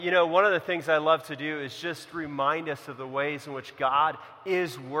One of the things I love to do is just remind us of the ways in which God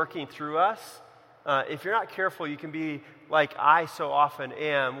is working through us. If you're not careful, you can be like I so often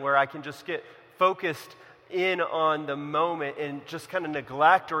am, where I can just get focused in on the moment and just kind of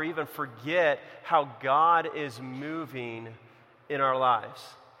neglect or even forget how God is moving in our lives.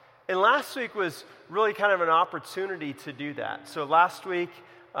 And last week was really kind of an opportunity to do that. So last week,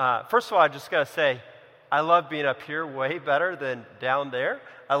 first of all, I just got to say, I love being up here way better than down there.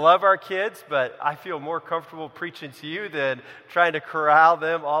 I love our kids, but I feel more comfortable preaching to you than trying to corral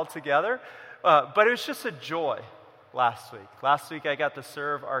them all together. But it was just a joy last week. Last week I got to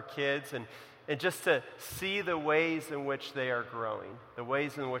serve our kids and just to see the ways in which they are growing, the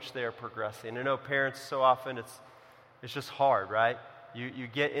ways in which they are progressing. I know parents, so often it's just hard, right? You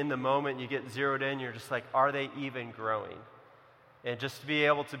get in the moment, you get zeroed in, you're just like, are they even growing? And just to be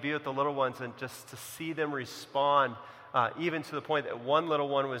able to be with the little ones and just to see them respond, even to the point that one little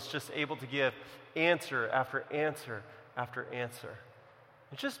one was just able to give answer after answer after answer.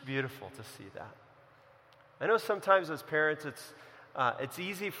 It's just beautiful to see that. I know sometimes as parents, it's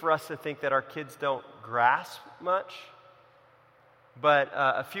easy for us to think that our kids don't grasp much. But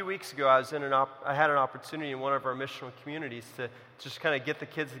a few weeks ago, I had an opportunity in one of our missional communities to just kind of get the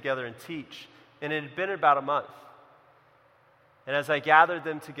kids together and teach. And it had been about a month. And as I gathered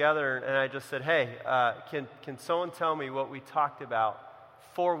them together and I just said, hey, can someone tell me what we talked about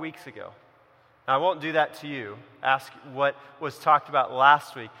 4 weeks ago? Now, I won't do that to you, ask what was talked about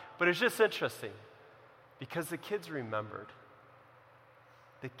last week, but it's just interesting because the kids remembered.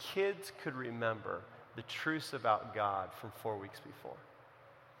 The kids could remember the truths about God from 4 weeks before.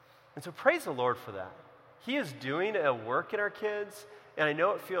 And so praise the Lord for that. He is doing a work in our kids, and I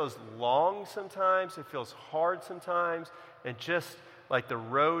know it feels long sometimes, it feels hard sometimes, and just like the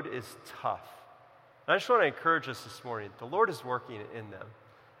road is tough. And I just want to encourage us this morning, the Lord is working in them.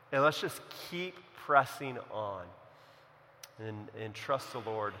 And let's just keep pressing on and trust the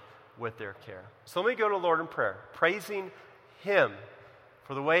Lord with their care. So let me go to the Lord in prayer, praising Him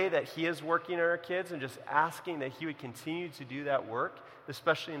for the way that He is working in our kids and just asking that He would continue to do that work,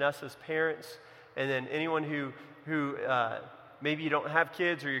 especially in us as parents, and then anyone who maybe you don't have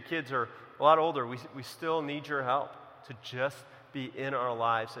kids or your kids are a lot older, we still need your help to just be in our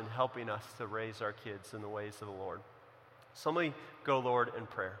lives and helping us to raise our kids in the ways of the Lord. So let me go, Lord, in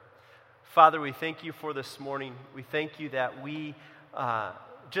prayer. Father, we thank You for this morning. We thank You that we,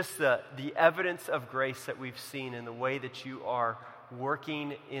 just the evidence of grace that we've seen in the way that You are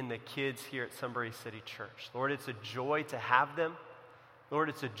working in the kids here at Sunbury City Church. Lord, it's a joy to have them. Lord,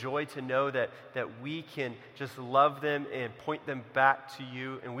 it's a joy to know that we can just love them and point them back to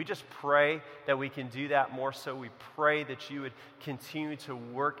You. And we just pray that we can do that more so. We pray that You would continue to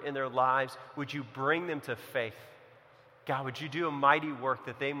work in their lives. Would You bring them to faith? God, would You do a mighty work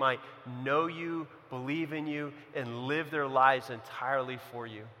that they might know You, believe in You, and live their lives entirely for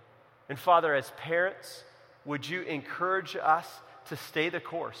You. And Father, as parents, would You encourage us to stay the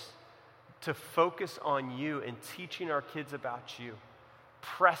course, to focus on You and teaching our kids about You,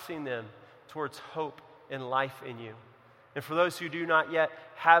 pressing them towards hope and life in You. And for those who do not yet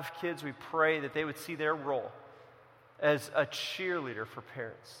have kids, we pray that they would see their role as a cheerleader for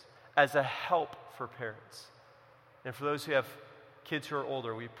parents, as a help for parents. And for those who have kids who are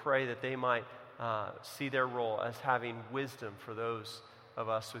older, we pray that they might see their role as having wisdom for those of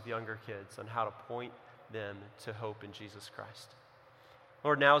us with younger kids on how to point them to hope in Jesus Christ.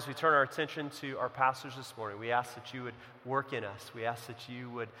 Lord, now as we turn our attention to our pastors this morning, we ask that You would work in us. We ask that You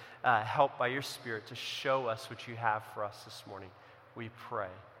would help by Your Spirit to show us what You have for us this morning. We pray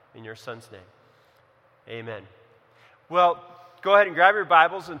in Your Son's name. Amen. Well, go ahead and grab your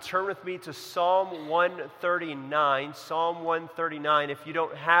Bibles and turn with me to Psalm 139. Psalm 139. If you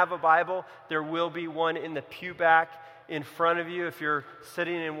don't have a Bible, there will be one in the pew back in front of you. If you're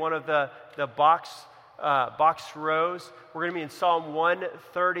sitting in one of the box rows, we're going to be in Psalm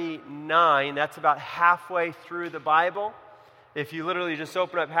 139. That's about halfway through the Bible. If you literally just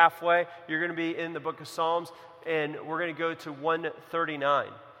open up halfway, you're going to be in the book of Psalms, and we're going to go to 139.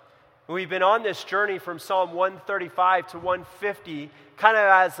 We've been on this journey from Psalm 135 to 150 kind of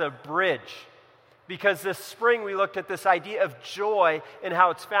as a bridge, because this spring we looked at this idea of joy and how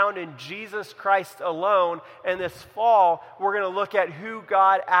it's found in Jesus Christ alone, and this fall we're going to look at who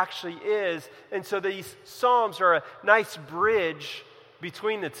God actually is. And so these Psalms are a nice bridge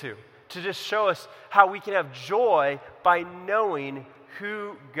between the two to just show us how we can have joy by knowing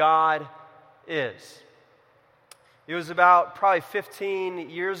who God is. It was about probably 15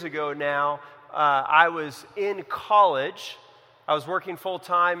 years ago now. I was in college. I was working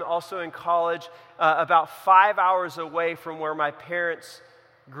full-time, also in college, about 5 hours away from where my parents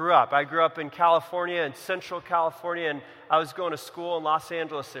grew up. I grew up in California, in Central California, and I was going to school in Los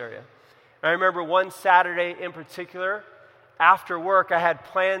Angeles area. And I remember one Saturday in particular, after work, I had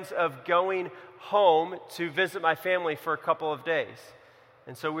plans of going home to visit my family for a couple of days.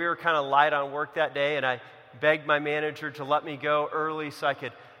 And so we were kind of light on work that day, and I begged my manager to let me go early so I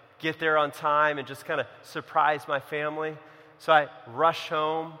could get there on time and just kind of surprise my family. So I rush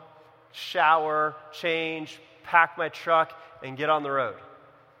home, shower, change, pack my truck, and get on the road.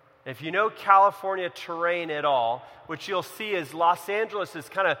 If you know California terrain at all, what you'll see is Los Angeles is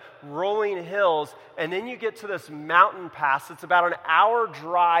kind of rolling hills, and then you get to this mountain pass. It's about an hour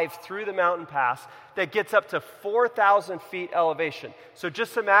drive through the mountain pass that gets up to 4,000 feet elevation. So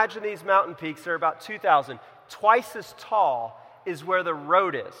just imagine these mountain peaks. They're about 2,000. Twice as tall is where the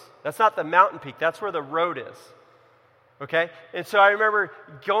road is. That's not the mountain peak. That's where the road is. Okay? And so I remember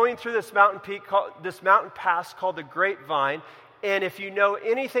going through this this mountain pass called the Grapevine. And if you know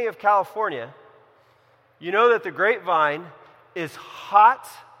anything of California, you know that the Grapevine is hot,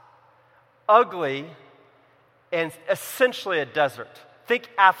 ugly, and essentially a desert. Think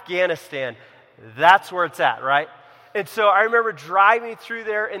Afghanistan. That's where it's at, right? And so I remember driving through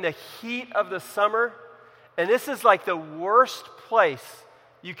there in the heat of the summer, and this is like the worst place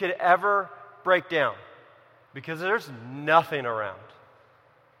you could ever break down because there's nothing around.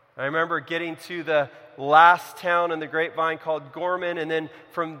 I remember getting to the last town in the Grapevine called Gorman, and then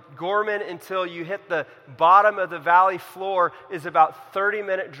from Gorman until you hit the bottom of the valley floor is about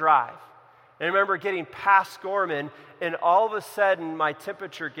 30-minute drive. And I remember getting past Gorman, and all of a sudden my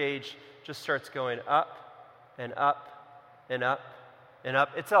temperature gauge just starts going up and up and up and up.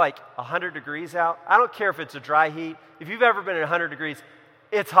 It's like 100 degrees out. I don't care if it's a dry heat. If you've ever been at 100 degrees,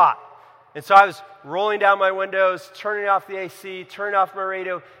 it's hot. And so I was rolling down my windows, turning off the AC, turning off my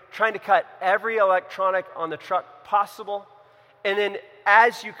radio, trying to cut every electronic on the truck possible. And then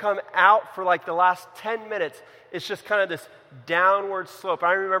as you come out for like the last 10 minutes, it's just kind of this downward slope.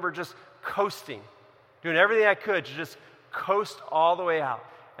 I remember just coasting, doing everything I could to just coast all the way out.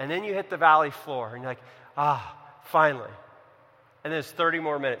 And then you hit the valley floor, and you're like, finally. And then it's 30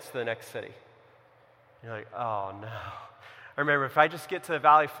 more minutes to the next city. You're like, oh no. I remember if I just get to the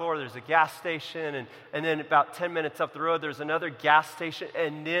valley floor, there's a gas station, and then about 10 minutes up the road, there's another gas station,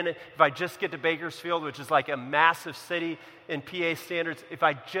 and then if I just get to Bakersfield, which is like a massive city in PA standards, if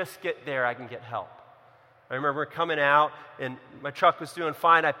I just get there, I can get help. I remember coming out, and my truck was doing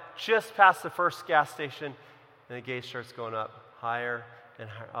fine. I just passed the first gas station, and the gauge starts going up higher and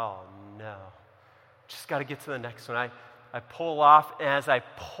higher. Oh, no. Just got to get to the next one. I pull off, and as I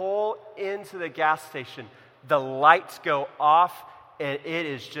pull into the gas station, the lights go off, and it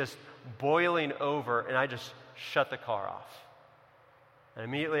is just boiling over, and I just shut the car off. And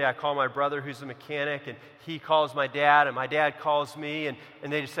immediately I call my brother, who's a mechanic, and he calls my dad, and my dad calls me, and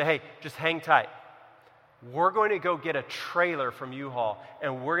they just say, hey, just hang tight. We're going to go get a trailer from U-Haul,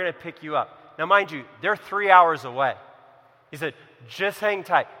 and we're going to pick you up. Now, mind you, they're 3 hours away. He said, just hang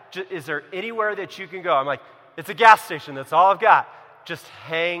tight. Is there anywhere that you can go? I'm like, it's a gas station. That's all I've got. Just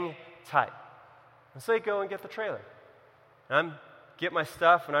hang tight. And so they go and get the trailer. And I get my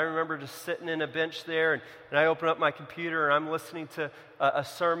stuff, and I remember just sitting in a bench there, and I open up my computer, and I'm listening to a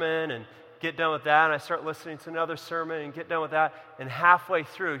sermon, and get done with that, and I start listening to another sermon, and get done with that, and halfway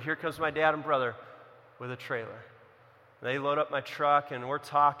through, here comes my dad and brother with a trailer. And they load up my truck, and we're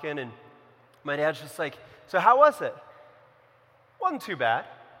talking, and my dad's just like, so how was it? Wasn't too bad.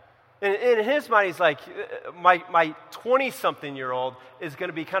 And in his mind, he's like, my 20-something-year-old is going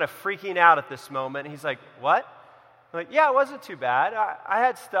to be kind of freaking out at this moment. And he's like, what? I'm like, yeah, it wasn't too bad. I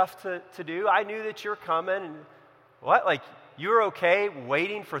had stuff to do. I knew that you were coming. And what? Like, you were okay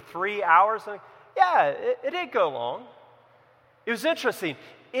waiting for 3 hours? I'm like, yeah, it did go long. It was interesting.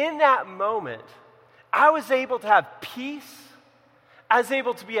 In that moment, I was able to have peace. I was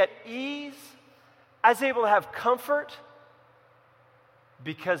able to be at ease. I was able to have comfort.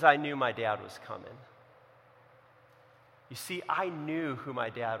 Because I knew my dad was coming. You see, I knew who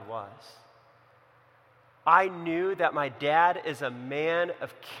my dad was. I knew that my dad is a man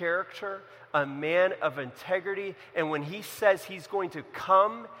of character, a man of integrity, and when he says he's going to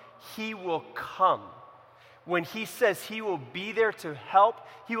come, he will come. When he says he will be there to help,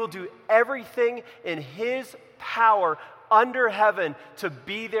 he will do everything in his power under heaven to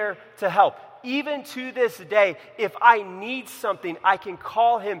be there to help. Even to this day, if I need something, I can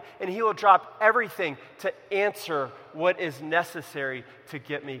call him and he will drop everything to answer what is necessary to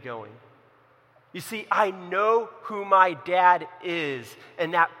get me going. You see, I know who my dad is,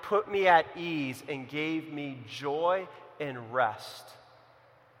 and that put me at ease and gave me joy and rest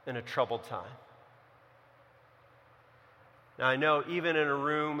in a troubled time. Now, I know even in a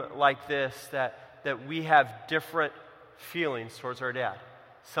room like this that we have different feelings towards our dad.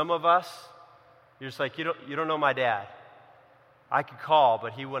 Some of us, you're just like, you don't know my dad. I could call,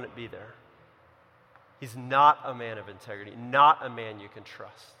 but he wouldn't be there. He's not a man of integrity, not a man you can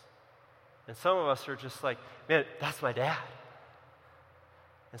trust. And some of us are just like, man, that's my dad.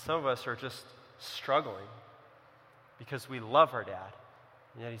 And some of us are just struggling because we love our dad,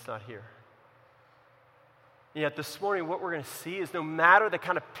 and yet he's not here. And yet this morning, what we're going to see is no matter the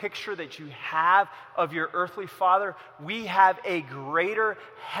kind of picture that you have of your earthly father, we have a greater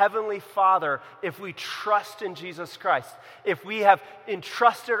heavenly Father if we trust in Jesus Christ. If we have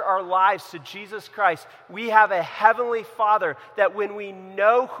entrusted our lives to Jesus Christ, we have a heavenly Father that when we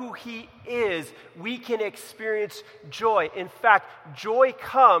know who he is, we can experience joy. In fact, joy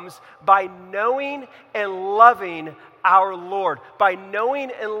comes by knowing and loving our Lord, by knowing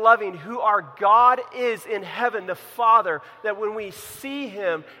and loving who our God is in heaven, the Father, that when we see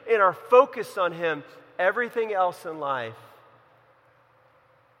him and are focused on him, everything else in life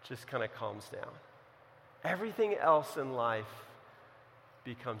just kind of calms down. Everything else in life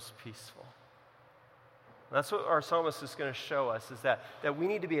becomes peaceful. That's what our psalmist is going to show us, is that we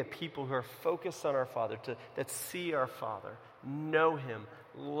need to be a people who are focused on our Father, that see our Father, know him,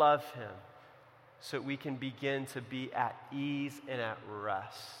 love him, so that we can begin to be at ease and at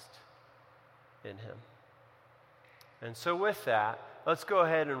rest in him. And so with that, let's go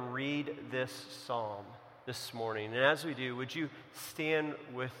ahead and read this psalm this morning. And as we do, would you stand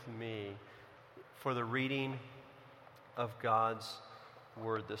with me for the reading of God's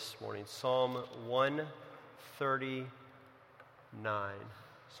word this morning? Psalm 139.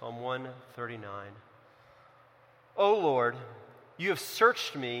 Psalm 139. O Lord, you have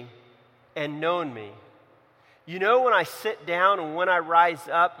searched me and known me. You know when I sit down and when I rise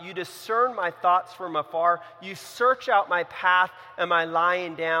up. You discern my thoughts from afar. You search out my path and my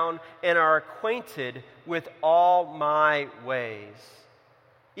lying down, and are acquainted with all my ways.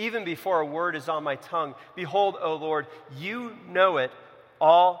 Even before a word is on my tongue, behold, O Lord, you know it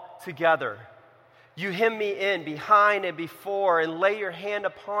all together. You hem me in behind and before, and lay your hand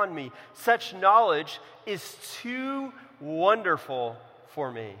upon me. Such knowledge is too wonderful for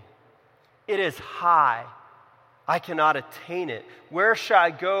me. It is high. I cannot attain it. Where shall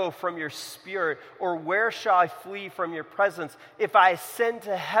I go from your spirit? Or where shall I flee from your presence? If I ascend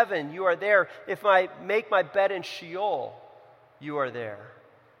to heaven, you are there. If I make my bed in Sheol, you are there.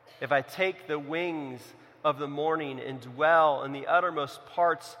 If I take the wings of the morning and dwell in the uttermost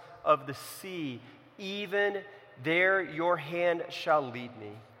parts of the sea, even there your hand shall lead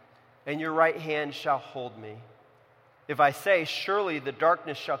me, and your right hand shall hold me. If I say, surely the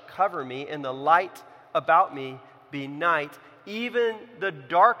darkness shall cover me, and the light about me be night, even the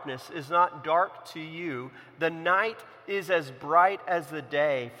darkness is not dark to you. The night is as bright as the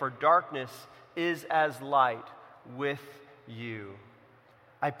day, for darkness is as light with you.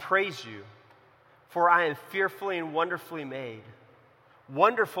 I praise you, for I am fearfully and wonderfully made.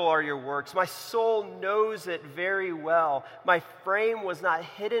 Wonderful are your works. My soul knows it very well. My frame was not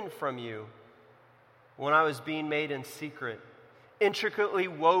hidden from you when I was being made in secret, intricately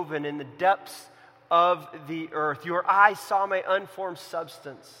woven in the depths of the earth. Your eyes saw my unformed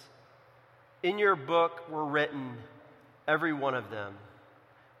substance. In your book were written, every one of them,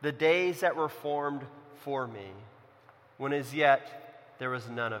 the days that were formed for me, when as yet there was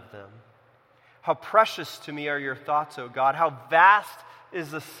none of them. How precious to me are your thoughts, O God. How vast is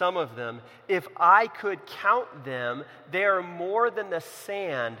the sum of them. If I could count them, they are more than the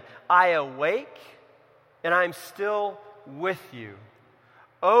sand. I awake, and I'm still with you.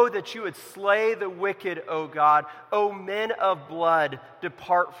 Oh, that you would slay the wicked, O God. O men of blood,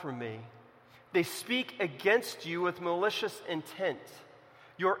 depart from me. They speak against you with malicious intent.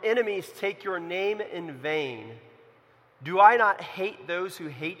 Your enemies take your name in vain. Do I not hate those who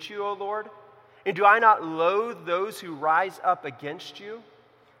hate you, O Lord? And do I not loathe those who rise up against you?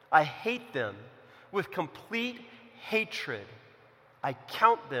 I hate them with complete hatred. I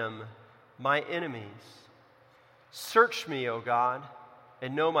count them my enemies. Search me, O God,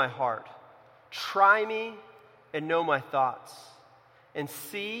 and know my heart. Try me and know my thoughts, and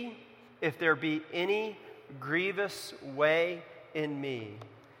see if there be any grievous way in me,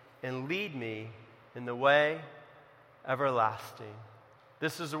 and lead me in the way everlasting.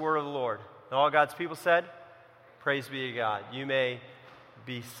 This is the word of the Lord. And all God's people said, praise be to God. You may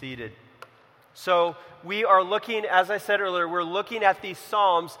be seated. So we are looking, as I said earlier, we're looking at these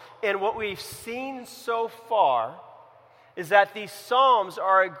Psalms, and what we've seen so far is that these Psalms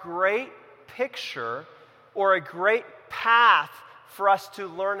are a great picture or a great path for us to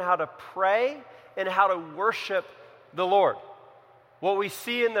learn how to pray and how to worship the Lord. What we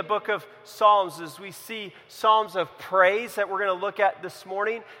see in the book of Psalms is we see psalms of praise that we're going to look at this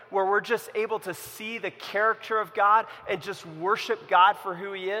morning, where we're just able to see the character of God and just worship God for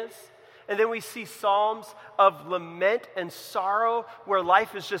who he is. And then we see psalms of lament and sorrow, where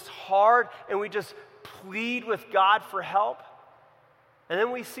life is just hard and we just plead with God for help. And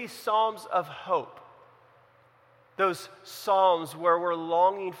then we see psalms of hope. Those psalms where we're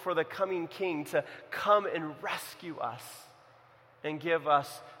longing for the coming King to come and rescue us and give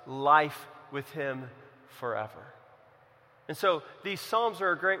us life with him forever. And so these psalms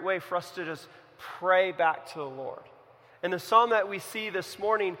are a great way for us to just pray back to the Lord. And the psalm that we see this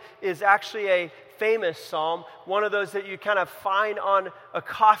morning is actually a famous psalm, one of those that you kind of find on a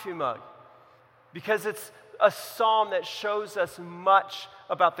coffee mug, because it's a psalm that shows us much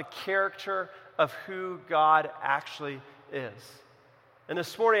about the character of who God actually is. And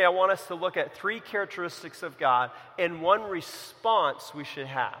this morning I want us to look at 3 characteristics of God and one response we should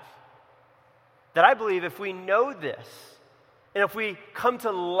have. That I believe if we know this, and if we come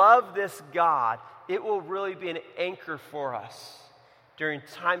to love this God, it will really be an anchor for us during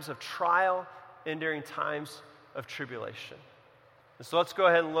times of trial and during times of tribulation. And so let's go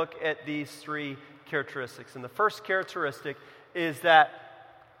ahead and look at these 3 characteristics. And the first characteristic is that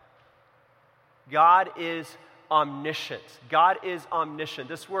God is omniscient. God is omniscient.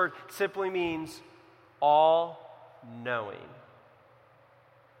 This word simply means all-knowing.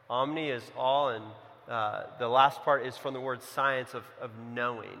 Omni is all, and the last part is from the word science of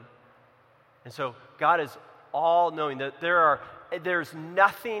knowing. And so God is all-knowing. That there's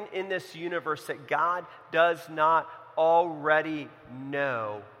nothing in this universe that God does not already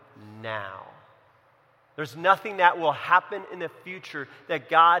know now. There's nothing that will happen in the future that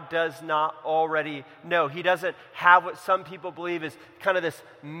God does not already know. He doesn't have what some people believe is kind of this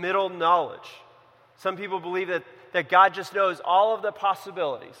middle knowledge. Some people believe that God just knows all of the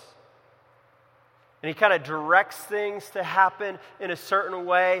possibilities. And he kind of directs things to happen in a certain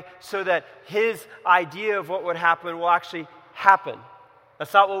way so that his idea of what would happen will actually happen.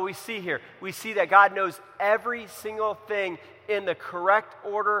 That's not what we see here. We see that God knows every single thing in the correct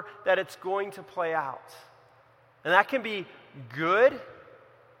order that it's going to play out. And that can be good,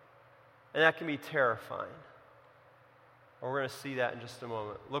 and that can be terrifying. And we're going to see that in just a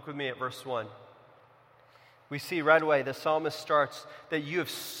moment. Look with me at verse 1. We see right away the psalmist starts that you have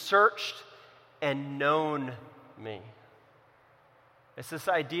searched and known me. It's this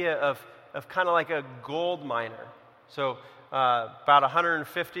idea of kind of like a gold miner. So about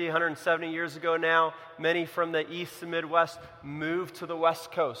 150, 170 years ago now, many from the east and Midwest moved to the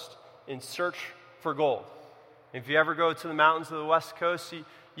West Coast in search for gold. If you ever go to the mountains of the West Coast,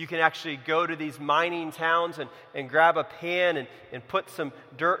 you can actually go to these mining towns and grab a pan and put some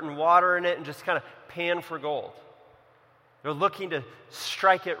dirt and water in it and just kind of pan for gold. They're looking to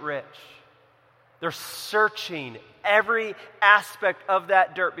strike it rich. They're searching every aspect of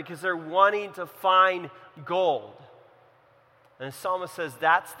that dirt because they're wanting to find gold. And the psalmist says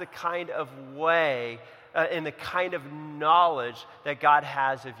that's the kind of way and the kind of knowledge that God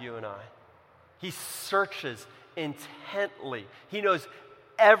has of you and I. He searches intently. He knows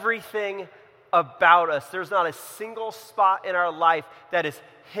everything about us. There's not a single spot in our life that is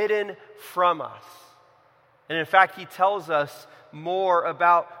hidden from us. And in fact, he tells us more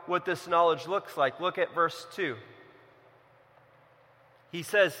about what this knowledge looks like. Look at verse 2. He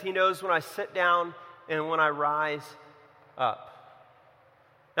says he knows when I sit down and when I rise up.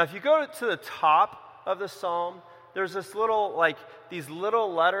 Now, if you go to the top of the psalm, there's this little, these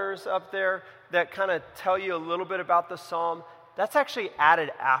little letters up there that kind of tell you a little bit about the psalm. That's actually added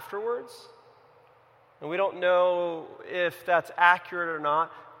afterwards. And we don't know if that's accurate or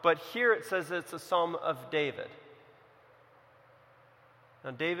not, but here it says it's a psalm of David.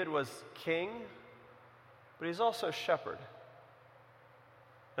 Now, David was king, but he's also a shepherd.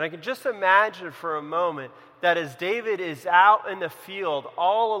 And I can just imagine for a moment that as David is out in the field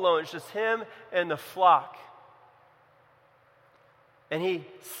all alone, it's just him and the flock. And he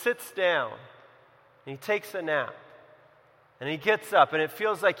sits down, and he takes a nap, and he gets up, and it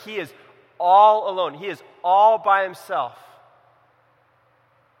feels like he is all alone. He is all by himself.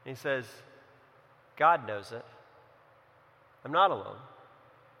 And he says, God knows it. I'm not alone.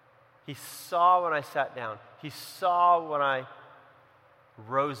 He saw when I sat down. He saw when I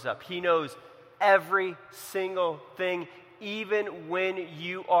rose up. He knows every single thing, even when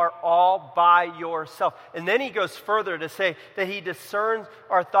you are all by yourself. And then he goes further to say that he discerns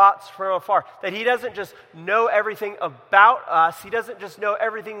our thoughts from afar. That he doesn't just know everything about us. He doesn't just know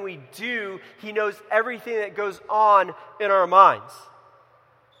everything we do. He knows everything that goes on in our minds.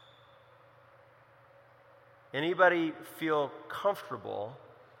 Anybody feel comfortable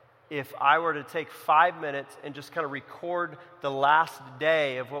if I were to take 5 minutes and just kind of record the last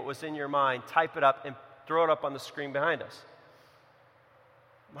day of what was in your mind, type it up, and throw it up on the screen behind us?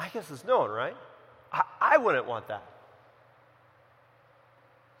 My guess is no one, right? I wouldn't want that.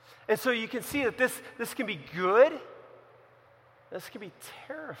 And so you can see that this can be good. This can be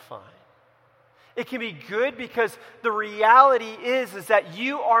terrifying. It can be good because the reality is that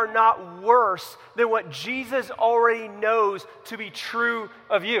you are not worse than what Jesus already knows to be true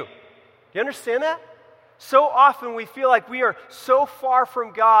of you. You understand that? So often we feel like we are so far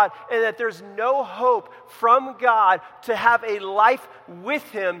from God and that there's no hope from God to have a life with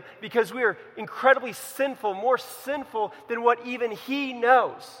Him because we are incredibly sinful, more sinful than what even He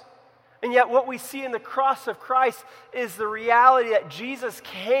knows. And yet what we see in the cross of Christ is the reality that Jesus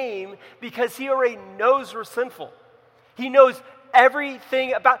came because He already knows we're sinful. He knows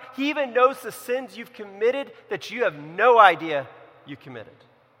everything about, He even knows the sins you've committed that you have no idea you committed.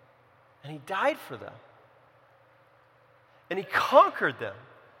 And He died for them. And He conquered them.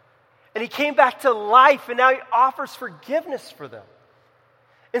 And He came back to life, and now He offers forgiveness for them.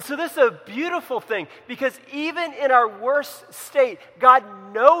 And so this is a beautiful thing, because even in our worst state, God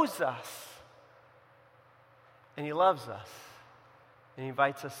knows us. And He loves us. And He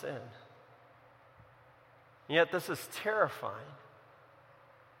invites us in. And yet this is terrifying.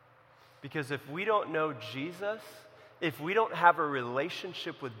 Because if we don't know Jesus, if we don't have a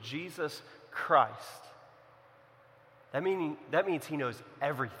relationship with Jesus Christ, that means He knows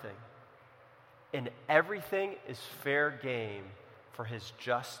everything. And everything is fair game for His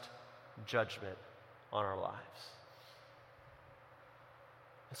just judgment on our lives.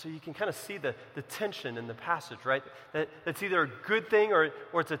 And so you can kind of see the tension in the passage, right? That's either a good thing or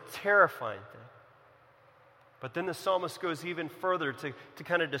it's a terrifying thing. But then the psalmist goes even further to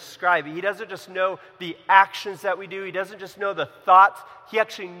kind of describe it. He doesn't just know the actions that we do. He doesn't just know the thoughts. He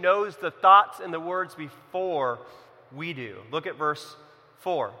actually knows the thoughts and the words before we do. Look at verse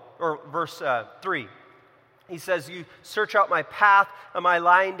 3. He says, you search out my path. Am I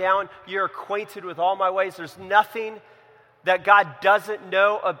lying down? You're acquainted with all my ways. There's nothing that God doesn't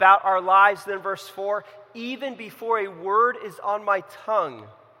know about our lives. Then verse 4, even before a word is on my tongue,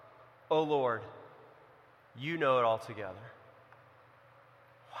 O Lord, you know it all together.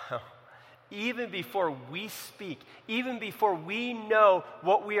 Wow. Even before we speak, even before we know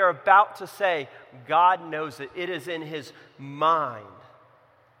what we are about to say, God knows it. It is in His mind.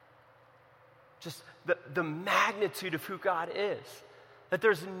 Just the magnitude of who God is. That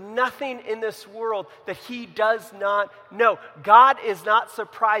there's nothing in this world that He does not know. God is not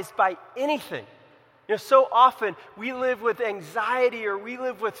surprised by anything. You know, so often we live with anxiety or we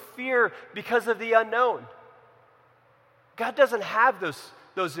live with fear because of the unknown. God doesn't have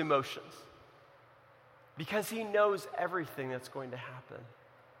those emotions because He knows everything that's going to happen.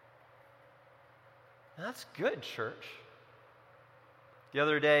 And that's good, church. The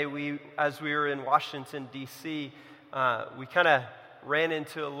other day, as we were in Washington, D.C., we kind of ran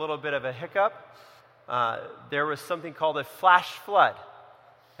into a little bit of a hiccup. There was something called a flash flood.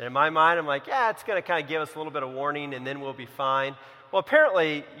 And in my mind, I'm like, yeah, it's going to kind of give us a little bit of warning, and then we'll be fine. Well,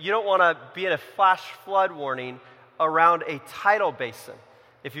 apparently, you don't want to be in a flash flood warning around a tidal basin.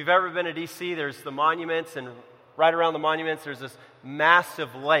 If you've ever been to D.C., there's the monuments, and right around the monuments, there's this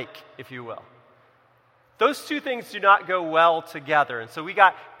massive lake, if you will. Those two things do not go well together. And so we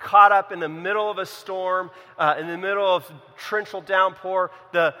got caught up in the middle of a storm, in the middle of torrential downpour.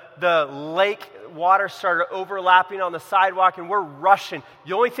 The lake water started overlapping on the sidewalk, and we're rushing.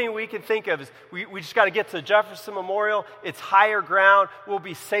 The only thing we can think of is we just got to get to Jefferson Memorial. It's higher ground. We'll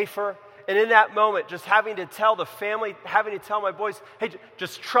be safer. And in that moment, just having to tell the family, having to tell my boys, hey,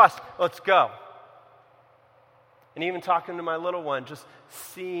 just trust, let's go. And even talking to my little one, just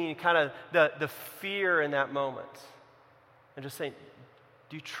seeing kind of the fear in that moment. And just saying,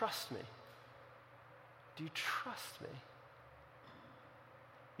 do you trust me? Do you trust me?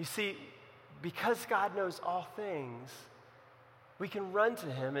 You see, because God knows all things, we can run to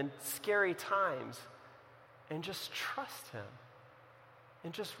Him in scary times and just trust Him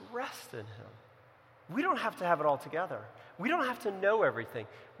and just rest in Him. We don't have to have it all together. We don't have to know everything.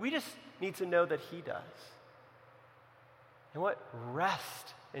 We just need to know that He does. And what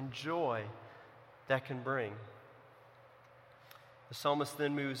rest and joy that can bring. The psalmist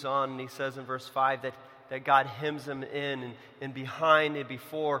then moves on and he says in verse 5 that God hems him in and behind and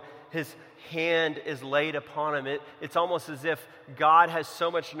before His hand is laid upon him. It's almost as if God has so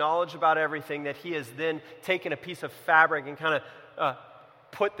much knowledge about everything that He has then taken a piece of fabric and kind of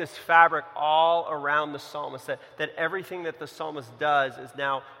put this fabric all around the psalmist, that everything that the psalmist does is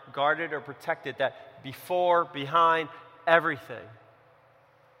now guarded or protected, that before, behind, everything.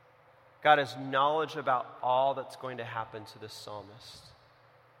 God has knowledge about all that's going to happen to this psalmist.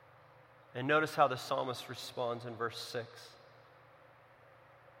 And notice how the psalmist responds in verse 6.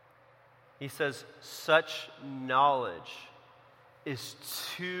 He says, "Such knowledge is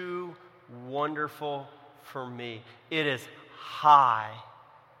too wonderful for me. It is high,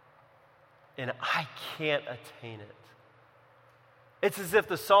 and I can't attain it." It's as if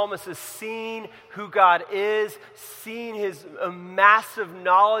the psalmist has seen who God is, seen his massive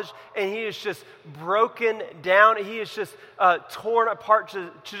knowledge, and he is just broken down. He is just torn apart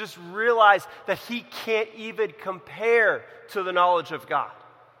to just realize that he can't even compare to the knowledge of God.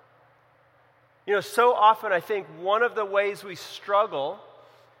 You know, so often I think one of the ways we struggle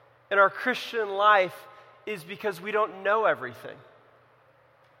in our Christian life is because we don't know everything,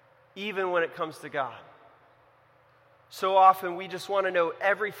 even when it comes to God. So often we just want to know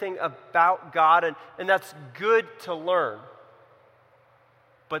everything about God, and that's good to learn.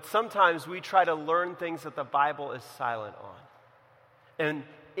 But sometimes we try to learn things that the Bible is silent on. And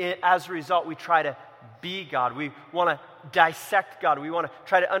as a result, we try to be God. We want to dissect God. We want to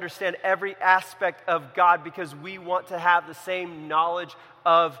try to understand every aspect of God because we want to have the same knowledge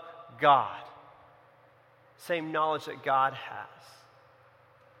of God. Same knowledge that God has.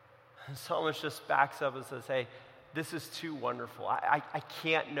 And the psalmist just backs up and says, hey, this is too wonderful. I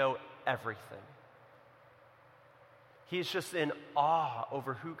can't know everything. He's just in awe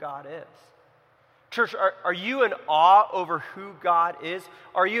over who God is. Church, are you in awe over who God is?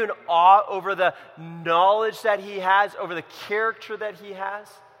 Are you in awe over the knowledge that he has, over the character that he has?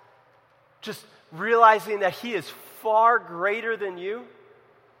 Just realizing that he is far greater than you?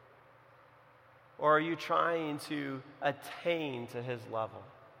 Or are you trying to attain to his level?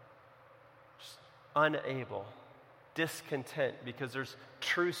 Just unable, discontent because there's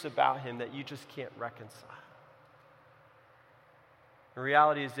truths about him that you just can't reconcile. The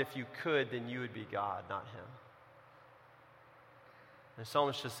reality is, if you could, then you would be God, not him. And the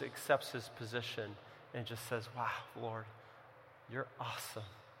psalmist just accepts his position and just says, wow, Lord, you're awesome.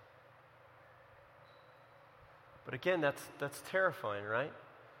 But again, that's terrifying, right?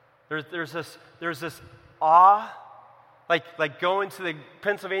 There's this awe, like going to the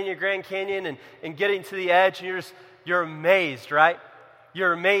Pennsylvania Grand Canyon and getting to the edge, and you're amazed, right?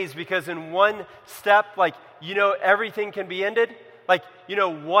 You're amazed because in one step, everything can be ended.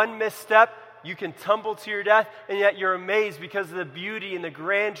 One misstep, you can tumble to your death, and yet you're amazed because of the beauty and the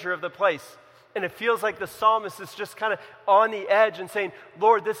grandeur of the place. And it feels like the psalmist is just kind of on the edge and saying,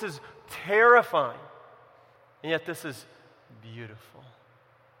 Lord, this is terrifying, and yet this is beautiful.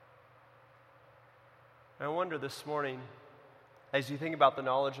 And I wonder this morning, as you think about the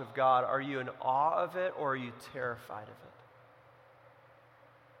knowledge of God, are you in awe of it or are you terrified of it?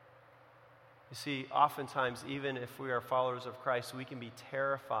 You see, oftentimes, even if we are followers of Christ, we can be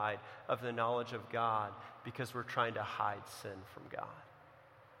terrified of the knowledge of God because we're trying to hide sin from God.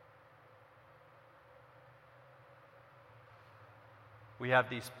 We have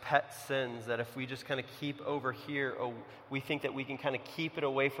these pet sins that if we just kind of keep over here, we think that we can kind of keep it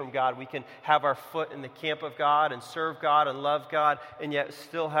away from God. We can have our foot in the camp of God and serve God and love God, and yet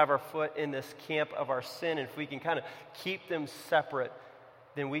still have our foot in this camp of our sin. And if we can kind of keep them separate,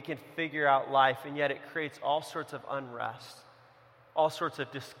 then we can figure out life, and yet it creates all sorts of unrest, all sorts of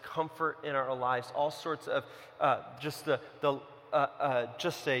discomfort in our lives, all sorts of just a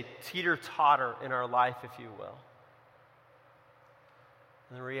teeter-totter in our life, if you will.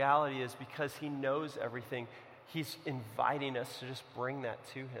 And the reality is, because he knows everything, he's inviting us to just bring that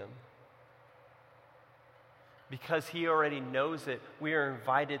to him. Because he already knows it, we are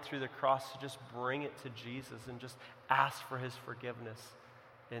invited through the cross to just bring it to Jesus and just ask for his forgiveness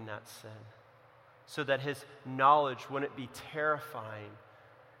in that sin, so that his knowledge wouldn't be terrifying,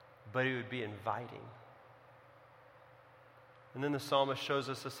 but it would be inviting. And then the psalmist shows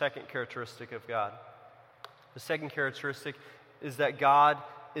us a second characteristic of God. The second characteristic is that God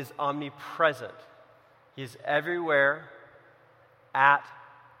is omnipresent. He is everywhere at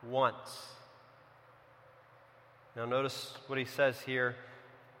once. Now notice what he says here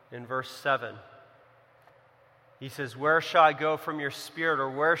in verse 7. He says, where shall I go from your spirit, or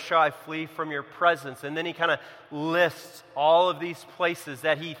where shall I flee from your presence? And then he kind of lists all of these places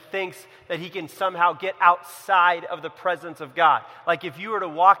that he thinks that he can somehow get outside of the presence of God. Like if you were to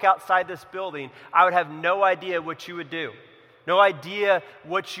walk outside this building, I would have no idea what you would do. No idea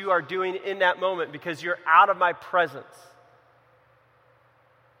what you are doing in that moment because you're out of my presence.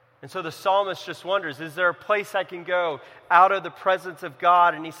 And so the psalmist just wonders, is there a place I can go out of the presence of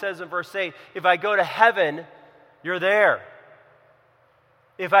God? And he says in verse 8, if I go to heaven, you're there.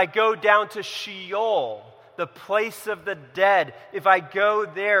 If I go down to Sheol, the place of the dead, if I go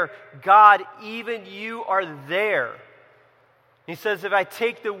there, God, even you are there. He says, if I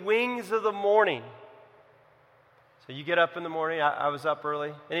take the wings of the morning. So you get up in the morning. I was up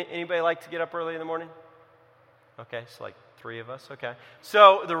early. Anybody like to get up early in the morning? Okay, so like 3 of us, okay.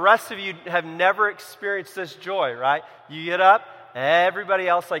 So the rest of you have never experienced this joy, right? You get up, everybody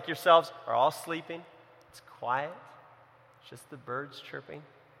else like yourselves are all sleeping. It's quiet. It's just the birds chirping.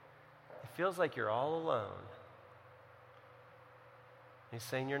 It feels like you're all alone. He's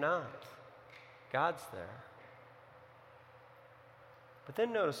saying you're not. God's there. But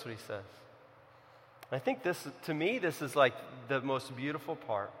then notice what he says. I think this, to me, this is like the most beautiful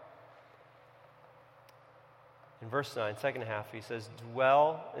part. In verse 9, second half, he says,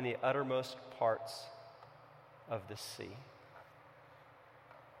 dwell in the uttermost parts of the sea.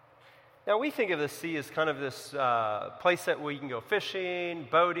 Now, we think of the sea as kind of this place that we can go fishing,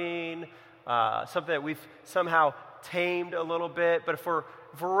 boating, something that we've somehow tamed a little bit. But if we're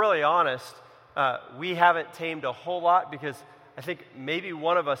really honest, we haven't tamed a whole lot, because I think maybe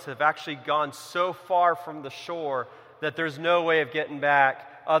one of us have actually gone so far from the shore that there's no way of getting back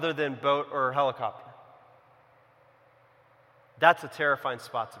other than boat or helicopter. That's a terrifying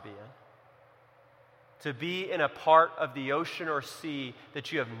spot to be in. To be in a part of the ocean or sea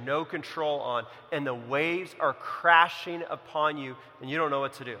that you have no control on, and the waves are crashing upon you, and you don't know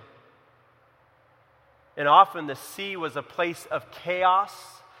what to do. And often the sea was a place of chaos,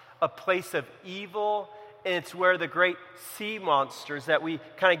 a place of evil, and it's where the great sea monsters that we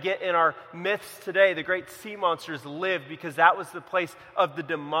kind of get in our myths today, the great sea monsters lived, because that was the place of the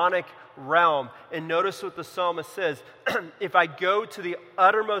demonic realm. And notice what the psalmist says, if I go to the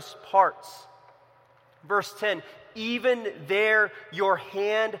uttermost parts, verse 10, even there your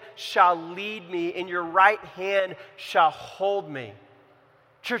hand shall lead me, and your right hand shall hold me.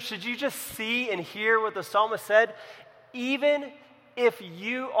 Church, did you just see and hear what the psalmist said? Even if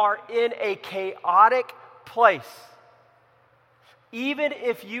you are in a chaotic place, even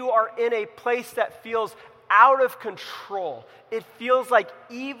if you are in a place that feels out of control, it feels like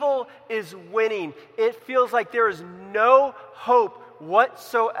evil is winning, it feels like there is no hope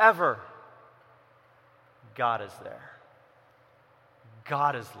whatsoever, God is there.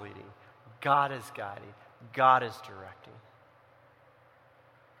 God is leading. God is guiding. God is directing.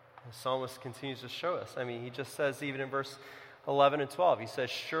 The psalmist continues to show us. I mean, he just says, even in verse 11 and 12, he says,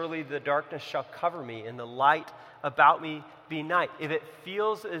 surely the darkness shall cover me, and the light about me be night. If it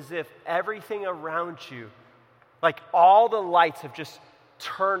feels as if everything around you, like all the lights have just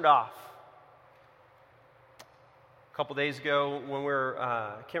turned off. A couple days ago when we were,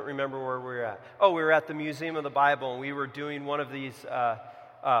 I can't remember where we were at. Oh, we were at the Museum of the Bible, and we were doing one of these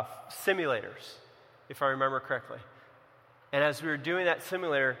simulators, if I remember correctly. And as we were doing that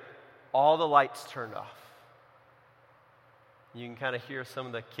simulator, all the lights turned off. You can kind of hear some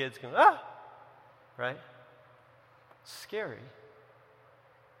of the kids going, ah, right? Scary.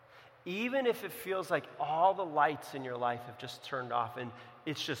 Even if it feels like all the lights in your life have just turned off and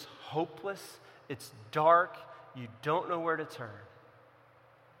it's just hopeless, it's dark, you don't know where to turn.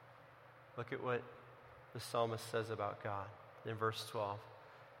 Look at what the psalmist says about God in verse 12.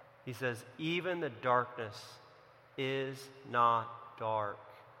 He says, even the darkness is not dark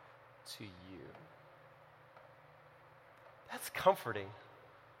to you. That's comforting.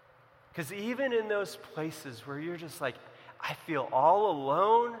 Because even in those places where you're just like, I feel all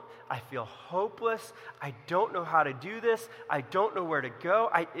alone, I feel hopeless, I don't know how to do this, I don't know where to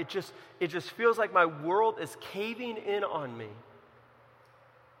go, it just feels like my world is caving in on me.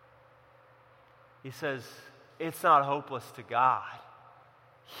 He says, it's not hopeless to God.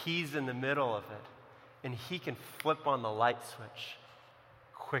 He's in the middle of it, and he can flip on the light switch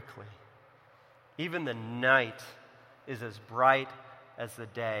quickly. Even the night is as bright as the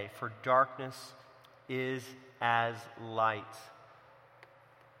day, for darkness is as light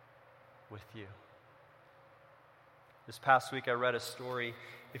with you. This past week I read a story.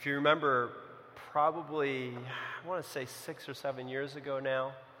 If you remember, probably, I want to say 6 or 7 years ago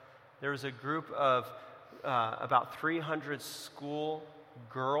now, there was a group of about 300 school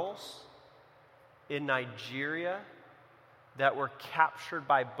girls in Nigeria that were captured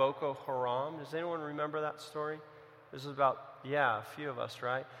by Boko Haram. Does anyone remember that story? This was about, a few of us,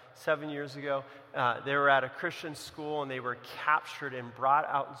 right? 7 years ago, they were at a Christian school and they were captured and brought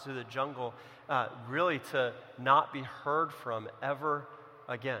out into the jungle, really to not be heard from ever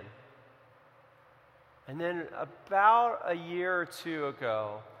again. And then about a year or two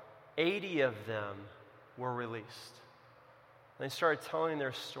ago, 80 of them were released. They started telling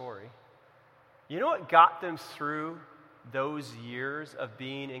their story. You know what got them through those years of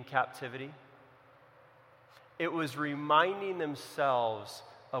being in captivity? It was reminding themselves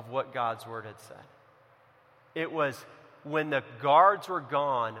of what God's word had said. It was when the guards were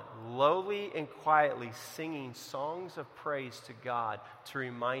gone, lowly and quietly singing songs of praise to God to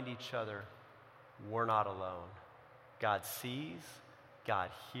remind each other, we're not alone. God sees, God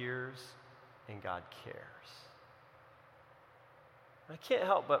hears, and God cares. I can't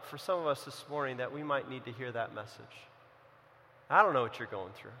help but for some of us this morning that we might need to hear that message. I don't know what you're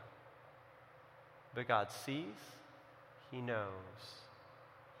going through, but God sees, He knows,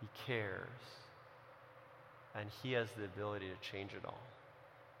 He cares, and He has the ability to change it all.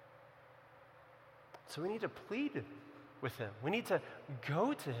 So we need to plead with Him. We need to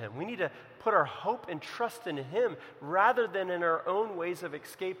go to Him. We need to put our hope and trust in Him rather than in our own ways of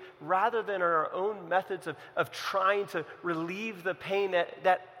escape, rather than our own methods of trying to relieve the pain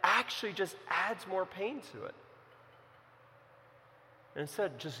that actually just adds more pain to it. And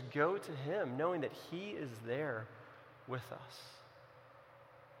instead, just go to Him, knowing that He is there with us.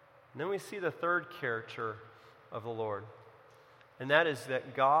 And then we see the third character of the Lord, and that is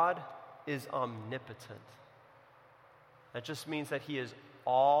that God is omnipotent. That just means that He is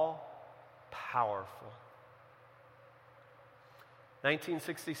all-powerful.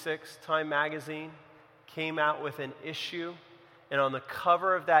 1966, Time magazine came out with an issue, and on the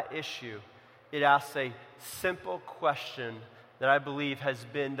cover of that issue, it asks a simple question that I believe has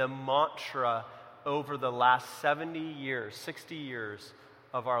been the mantra over the last 70 years, 60 years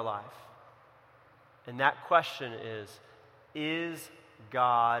of our life. And that question is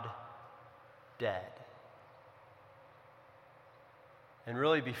God dead? And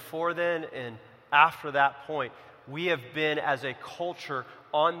really before then and after that point, we have been as a culture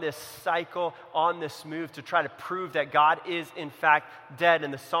on this cycle, on this move to try to prove that God is in fact dead.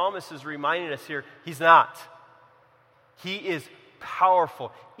 And the psalmist is reminding us here, He's not. He is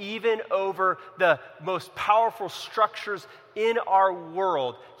powerful. Even over the most powerful structures in our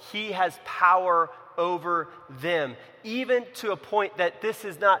world, He has power over them. Even to a point that this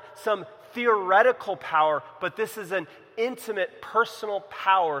is not some theoretical power, but this is an intimate, personal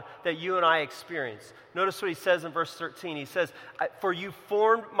power that you and I experience. Notice what he says in verse 13. He says, "For you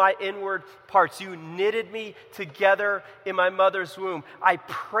formed my inward parts. You knitted me together in my mother's womb. I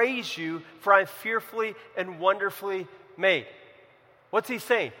praise you, for I'm fearfully and wonderfully made." What's he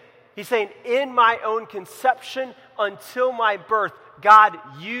saying? He's saying, in my own conception until my birth, God,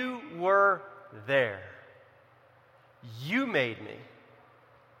 you were there. You made me.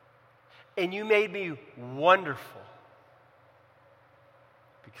 And you made me wonderful.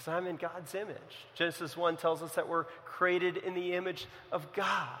 Because I'm in God's image. Genesis 1 tells us that we're created in the image of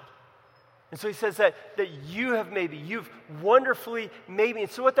God. And so he says that you have made me. You've wonderfully made me.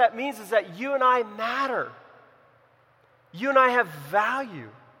 And so what that means is that you and I matter. You and I have value.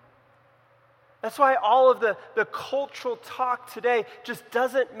 That's why all of the cultural talk today just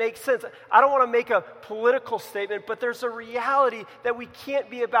doesn't make sense. I don't want to make a political statement, but there's a reality that we can't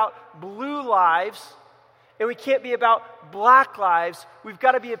be about blue lives and we can't be about black lives. We've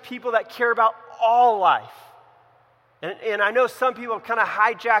got to be a people that care about all life. And I know some people kind of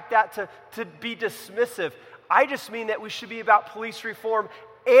hijack that to be dismissive. I just mean that we should be about police reform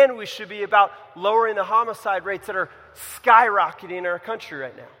and we should be about lowering the homicide rates that are skyrocketing in our country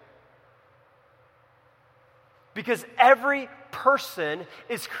right now. Because every person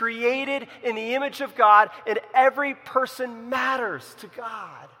is created in the image of God, and every person matters to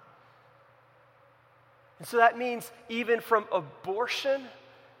God. And so that means even from abortion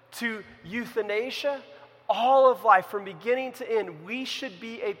to euthanasia, all of life from beginning to end, we should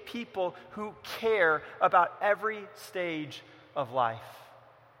be a people who care about every stage of life.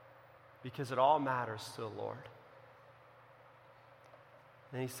 Because it all matters to the Lord.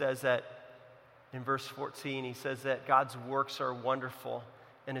 And he says that in verse 14, he says that God's works are wonderful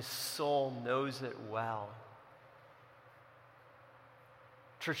and His soul knows it well.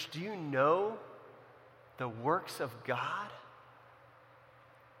 Church, do you know the works of God?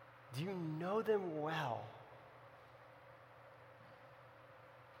 Do you know them well?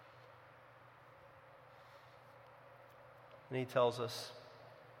 And he tells us,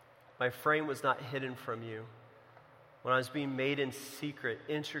 "My frame was not hidden from you when I was being made in secret,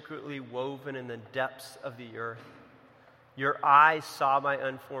 intricately woven in the depths of the earth. Your eyes saw my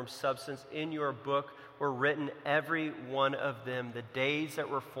unformed substance. In your book were written, every one of them, the days that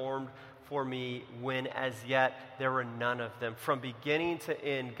were formed for me, when as yet there were none of them." From beginning to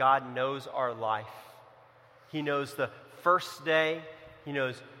end, God knows our life. He knows the first day, He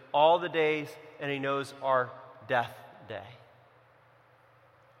knows all the days, and He knows our death day.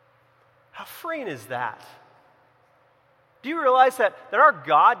 How freeing is that? Do you realize that our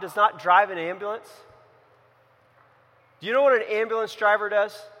God does not drive an ambulance? Do you know what an ambulance driver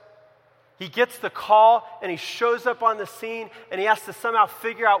does? He gets the call and he shows up on the scene and he has to somehow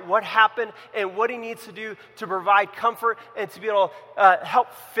figure out what happened and what he needs to do to provide comfort and to be able to help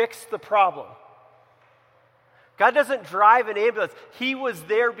fix the problem. God doesn't drive an ambulance. He was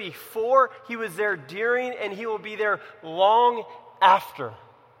there before, he was there during, and he will be there long after.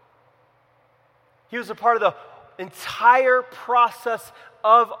 He was a part of the entire process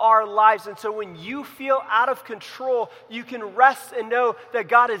of our lives. And so when you feel out of control, you can rest and know that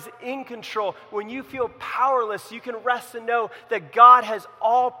God is in control. When you feel powerless, you can rest and know that God has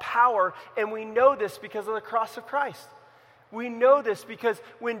all power. And we know this because of the cross of Christ. We know this because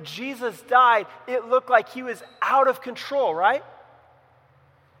when Jesus died, it looked like he was out of control, right?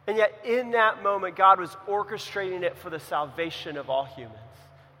 And yet in that moment, God was orchestrating it for the salvation of all humans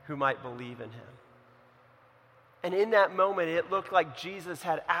who might believe in him. And in that moment, it looked like Jesus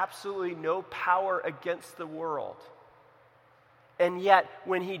had absolutely no power against the world. And yet,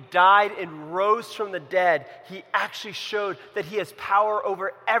 when he died and rose from the dead, he actually showed that he has power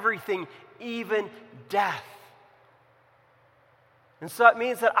over everything, even death. And so that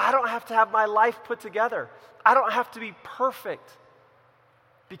means that I don't have to have my life put together. I don't have to be perfect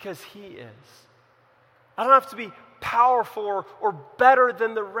because he is. I don't have to be powerful or better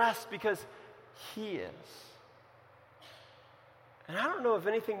than the rest because he is. And I don't know of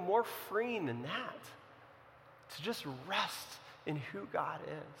anything more freeing than that, to just rest in who God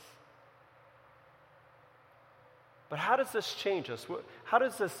is. But how does this change us? How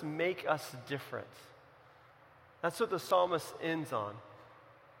does this make us different? That's what the psalmist ends on.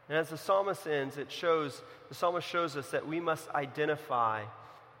 And as the psalmist ends, the psalmist shows us that we must identify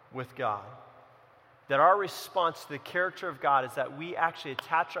with God. That our response to the character of God is that we actually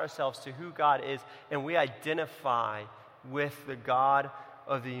attach ourselves to who God is and we identify with the God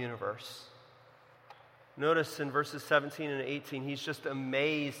of the universe. Notice in verses 17 and 18, he's just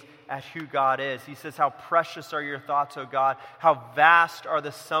amazed at who God is. He says, how precious are your thoughts, O God. How vast are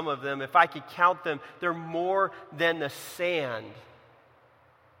the sum of them. If I could count them, they're more than the sand.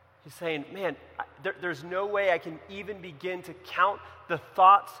 He's saying, man, there's no way I can even begin to count the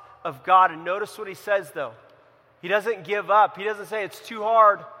thoughts of God. And notice what he says, though. He doesn't give up. He doesn't say it's too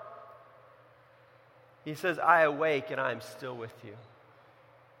hard. He says, I awake and I am still with you.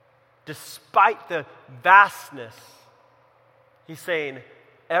 Despite the vastness, he's saying,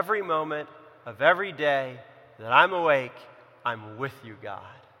 every moment of every day that I'm awake, I'm with you, God.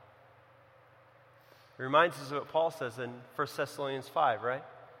 It reminds us of what Paul says in 1 Thessalonians 5, right?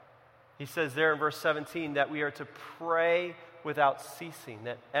 He says there in verse 17 that we are to pray without ceasing,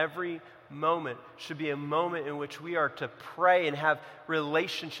 that every moment should be a moment in which we are to pray and have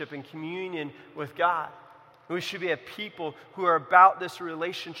relationship and communion with God. And we should be a people who are about this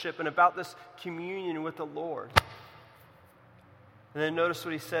relationship and about this communion with the Lord. And then notice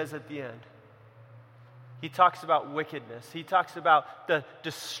what he says at the end. He talks about wickedness. He talks about the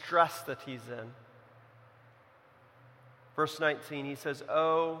distress that he's in. Verse 19, he says,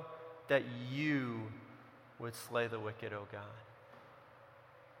 oh, that you would slay the wicked, O God.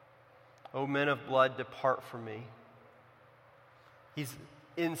 O men of blood, depart from me. He's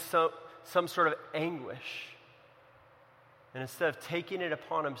in some sort of anguish. And instead of taking it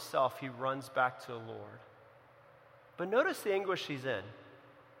upon himself, he runs back to the Lord. But notice the anguish he's in.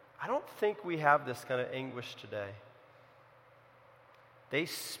 I don't think we have this kind of anguish today. They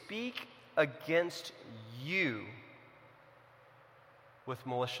speak against you with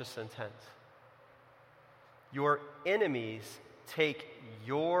malicious intent. Your enemies take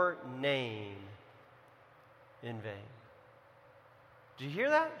your name in vain. Do you hear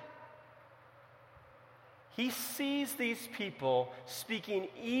that? He sees these people speaking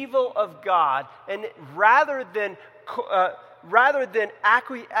evil of God, and rather than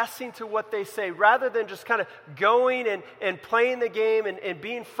acquiescing to what they say, rather than just kind of going and playing the game and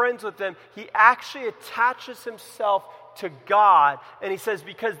being friends with them, he actually attaches himself to God, and he says,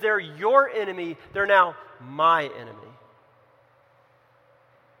 because they're your enemy, they're now my enemy.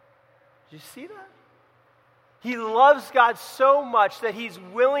 Do you see that? He loves God so much that he's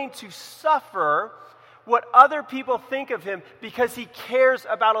willing to suffer what other people think of him because he cares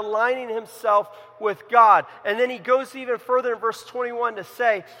about aligning himself with God. And then he goes even further in verse 21 to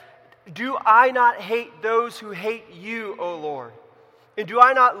say, do I not hate those who hate you, O Lord? And do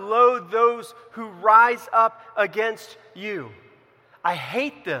I not loathe those who rise up against you? I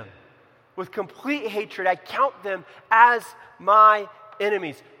hate them with complete hatred. I count them as my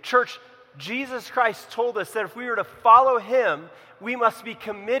enemies. Church, Jesus Christ told us that if we were to follow him, we must be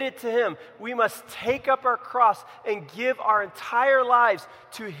committed to him. We must take up our cross and give our entire lives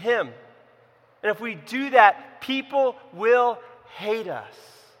to him. And if we do that, people will hate us.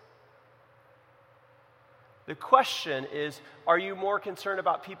 The question is, are you more concerned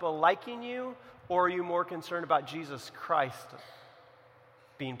about people liking you, or are you more concerned about Jesus Christ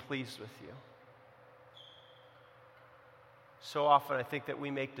being pleased with you? So often I think that we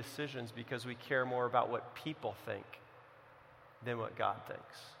make decisions because we care more about what people think than what God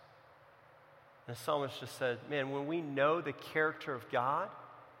thinks. And the psalmist just said, man, when we know the character of God,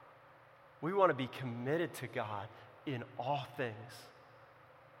 we want to be committed to God in all things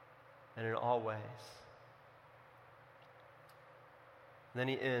and in all ways. And then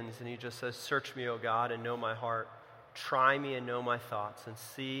he ends and he just says, search me, O God, and know my heart. Try me and know my thoughts, and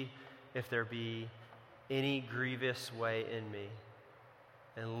see if there be any grievous way in me,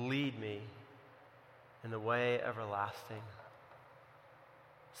 and lead me in the way everlasting.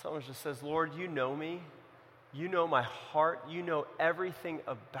 Someone just says, Lord, you know me. You know my heart. You know everything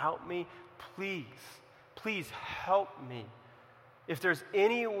about me. Please help me. If there's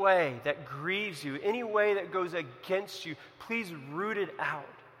any way that grieves you, any way that goes against you, please root it out.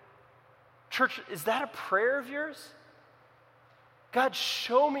 Church, is that a prayer of yours? God,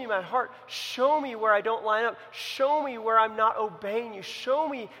 show me my heart. Show me where I don't line up. Show me where I'm not obeying you. Show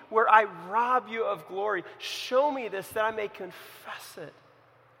me where I rob you of glory. Show me this that I may confess it.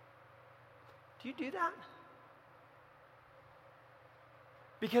 Do you do that?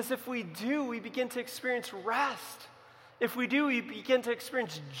 Because if we do, we begin to experience rest. If we do, we begin to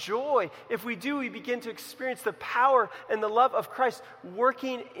experience joy. If we do, we begin to experience the power and the love of Christ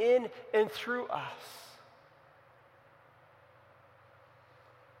working in and through us.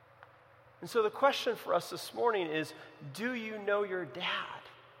 And so the question for us this morning is, do you know your dad?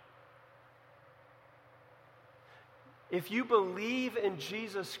 If you believe in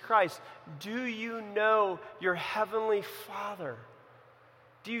Jesus Christ, do you know your heavenly Father?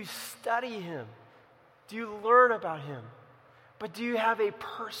 Do you study him? Do you learn about him? But do you have a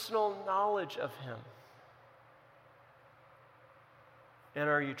personal knowledge of him? And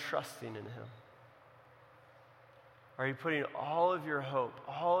are you trusting in him? Are you putting all of your hope,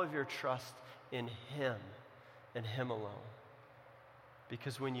 all of your trust in him and him alone?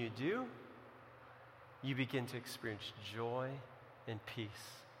 Because when you do, you begin to experience joy and peace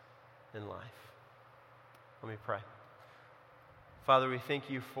in life. Let me pray. Father, we thank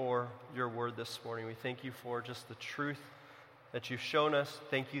you for your word this morning. We thank you for just the truth that you've shown us.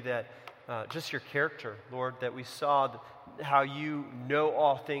 Thank you that just your character, Lord, that we saw how you know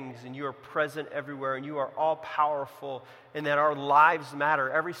all things and you are present everywhere and you are all powerful and that our lives matter.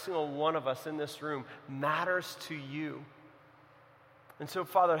 Every single one of us in this room matters to you. And so,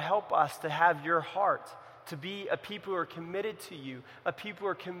 Father, help us to have your heart, to be a people who are committed to you, a people who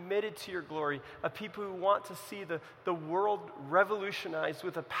are committed to your glory, a people who want to see the world revolutionized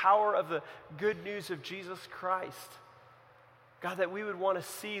with the power of the good news of Jesus Christ. God, that we would want to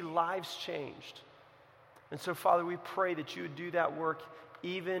see lives changed. And so, Father, we pray that you would do that work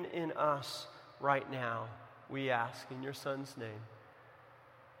even in us right now. We ask in your Son's name.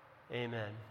 Amen.